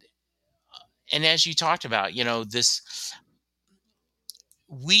 And and as you talked about, this,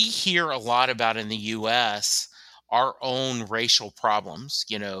 we hear a lot about in the US our own racial problems,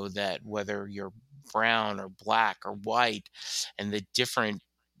 that whether you're brown or black or white, and the different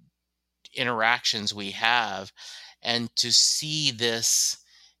interactions we have, and to see this,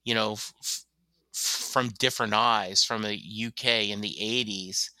 from different eyes from the UK in the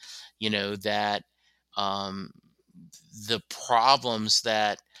 80s, that, um, the problems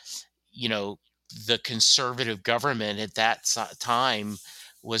that, you know, the conservative government at that time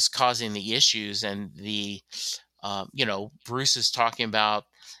was causing the issues, and Bruce is talking about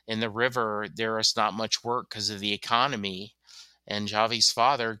in the river, there is not much work because of the economy. And Javi's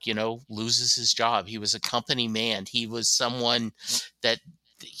father, loses his job. He was a company man. He was someone that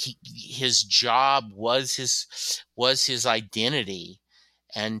his job was his identity,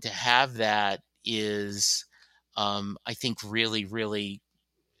 and to have that is, I think, really, really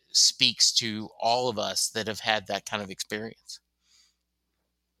speaks to all of us that have had that kind of experience.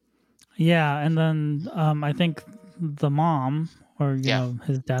 Yeah, and then I think the mom, or Yeah.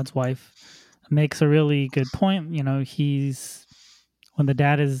 his dad's wife, makes a really good point. He's when the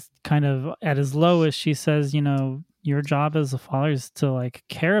dad is kind of at his lowest, she says, your job as a father is to like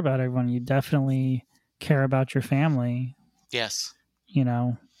care about everyone. You definitely care about your family. Yes.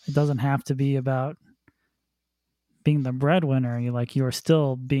 It doesn't have to be about being the breadwinner. You're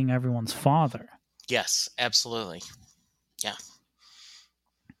still being everyone's father. Yes, absolutely. Yeah.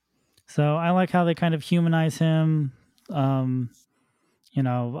 So I like how they kind of humanize him. Um, you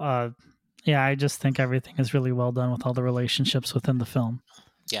know, yeah, I just think everything is really well done with all the relationships within the film.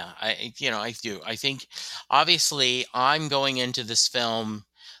 Yeah, I do. I think, obviously, I'm going into this film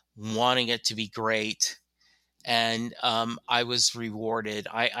wanting it to be great, and I was rewarded.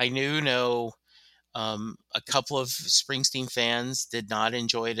 I knew, no, a couple of Springsteen fans did not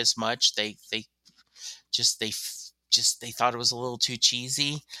enjoy it as much. They just they f- just they thought it was a little too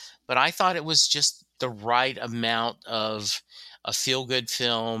cheesy, but I thought it was just the right amount of a feel good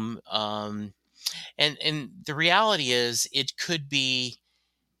film. And the reality is, it could be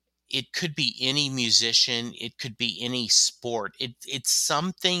any musician, it could be any sport. It's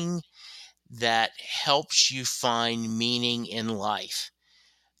something that helps you find meaning in life.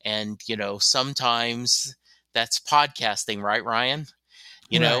 And sometimes that's podcasting, right, Ryan?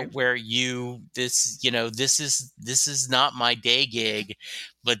 Right. Where this is not my day gig,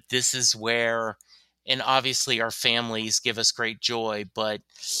 but this is where, and obviously our families give us great joy, but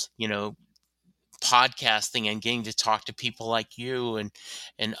you know podcasting and getting to talk to people like you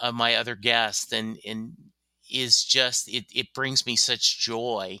and my other guests, and is just, it brings me such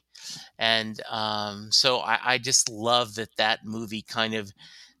joy. And so I just love that movie kind of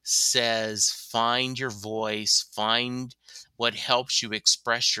says, find your voice, find what helps you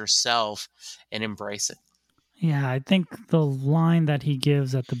express yourself, and embrace it. Yeah, I think the line that he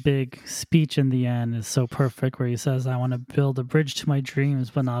gives at the big speech in the end is so perfect, where he says, I want to build a bridge to my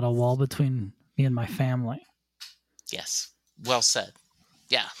dreams, but not a wall between me and my family. Yes, well said.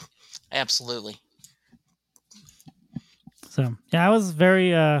 Yeah, absolutely. So, yeah,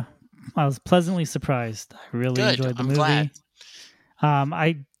 I was pleasantly surprised. I really Good, enjoyed the I'm glad.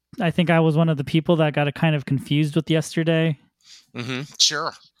 movie. I think I was one of the people that got kind of confused with Yesterday.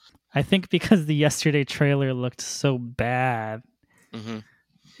 Sure. I think because the Yesterday trailer looked so bad, hmm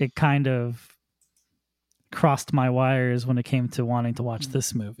it kind of crossed my wires when it came to wanting to watch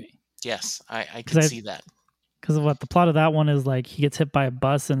this movie. Yes, I could Because see that. of what the plot of that one is, like he gets hit by a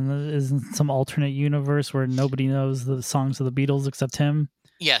bus and is in some alternate universe where nobody knows the songs of the Beatles except him.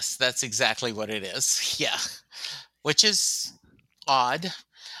 Yes, that's exactly what it is. Yeah, which is odd.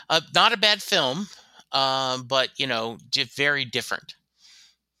 Not a bad film, but just very different.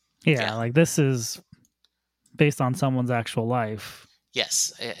 Yeah, Yeah. like this is based on someone's actual life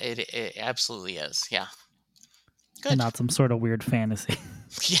Yes, it absolutely is. Yeah. and Good. not some sort of weird fantasy.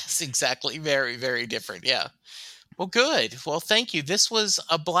 Yes, exactly. Very, very different. Yeah. Well, good. Well, thank you. This was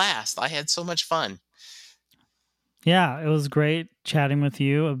a blast. I had so much fun. Yeah, it was great chatting with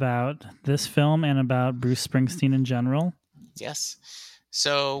you about this film and about Bruce Springsteen in general. Yes.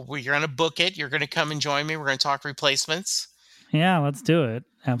 So we're going to book it. You're going to come and join me. We're going to talk replacements. Yeah, let's do it.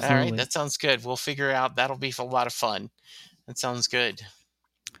 Absolutely. All right, that sounds good. We'll figure out. That'll be a lot of fun. That sounds good.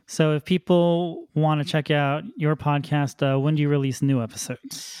 So if people want to check out your podcast, when do you release new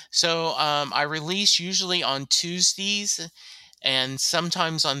episodes? So I release usually on Tuesdays and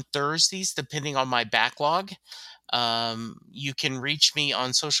sometimes on Thursdays, depending on my backlog. You can reach me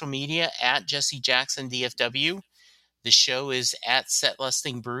on social media at Jesse Jackson DFW. The show is at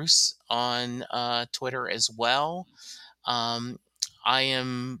Setlusting Bruce on Twitter as well. I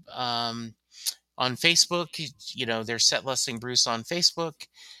am on Facebook. There's Setlusting Bruce on Facebook.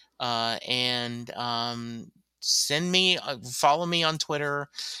 And follow me on Twitter.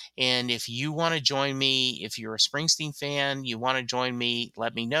 And if you want to join me, if you're a Springsteen fan, you want to join me,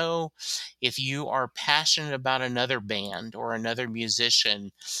 let me know. If you are passionate about another band or another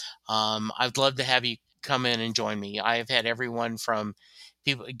musician, I'd love to have you come in and join me. I have had everyone from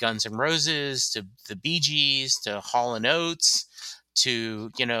Guns N' Roses to the Bee Gees to Hall & Oates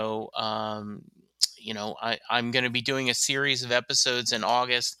to, I'm going to be doing a series of episodes in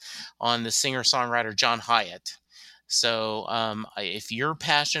August on the singer-songwriter John Hyatt. So if you're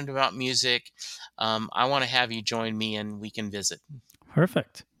passionate about music, I want to have you join me and we can visit.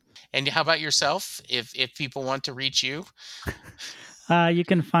 Perfect. And how about yourself? If people want to reach you? You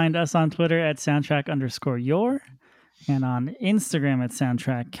can find us on Twitter at soundtrack_your and on Instagram at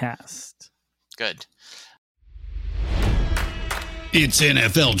soundtrackcast. Good. It's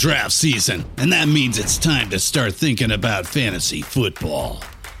NFL draft season, and that means it's time to start thinking about fantasy football.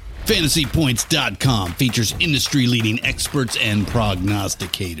 FantasyPoints.com features industry-leading experts and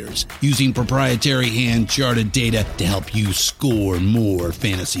prognosticators using proprietary hand-charted data to help you score more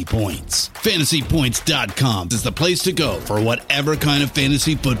fantasy points. FantasyPoints.com is the place to go for whatever kind of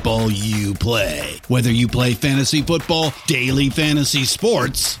fantasy football you play. Whether you play fantasy football, daily fantasy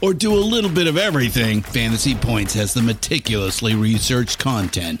sports, or do a little bit of everything, Fantasy Points has the meticulously researched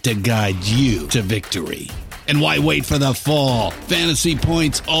content to guide you to victory. And why wait for the fall? Fantasy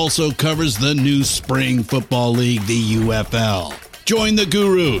Points also covers the new spring football league, the UFL. Join the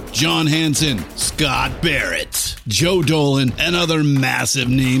guru, John Hansen, Scott Barrett, Joe Dolan, and other massive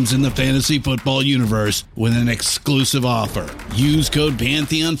names in the fantasy football universe with an exclusive offer. Use code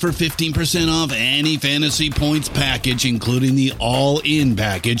Pantheon for 15% off any Fantasy Points package, including the all-in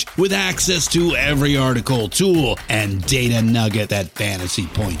package, with access to every article, tool, and data nugget that Fantasy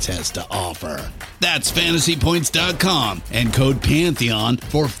Points has to offer. That's FantasyPoints.com and code Pantheon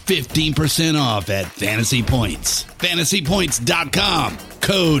for 15% off at Fantasy Points. FantasyPoints.com,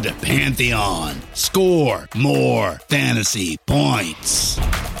 code Pantheon. Score more fantasy points.